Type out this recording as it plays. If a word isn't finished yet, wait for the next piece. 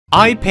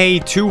I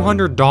paid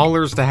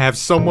 $200 to have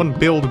someone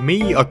build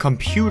me a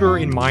computer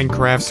in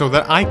Minecraft so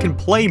that I can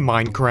play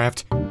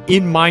Minecraft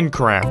in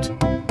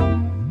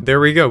Minecraft.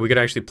 There we go, we could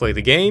actually play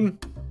the game.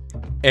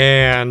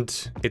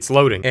 And it's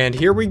loading. And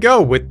here we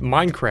go with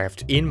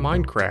Minecraft in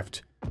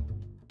Minecraft.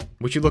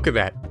 Would you look at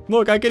that?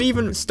 Look, I could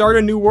even start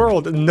a new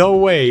world. No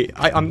way.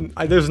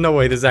 There's no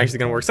way this is actually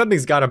gonna work.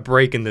 Something's gotta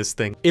break in this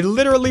thing. It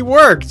literally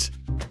worked!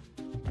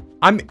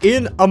 I'm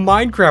in a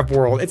Minecraft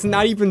world. It's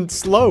not even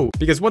slow.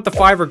 Because what the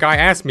Fiverr guy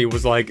asked me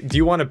was like, do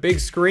you want a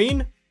big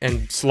screen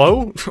and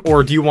slow?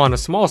 Or do you want a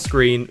small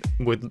screen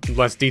with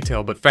less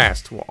detail but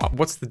fast? Well,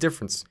 what's the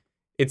difference?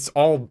 It's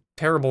all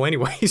terrible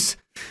anyways.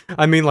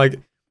 I mean, like...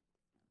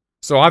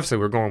 So obviously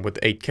we're going with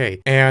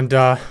 8K. And,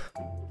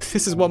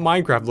 this is what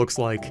Minecraft looks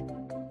like.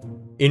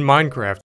 In Minecraft.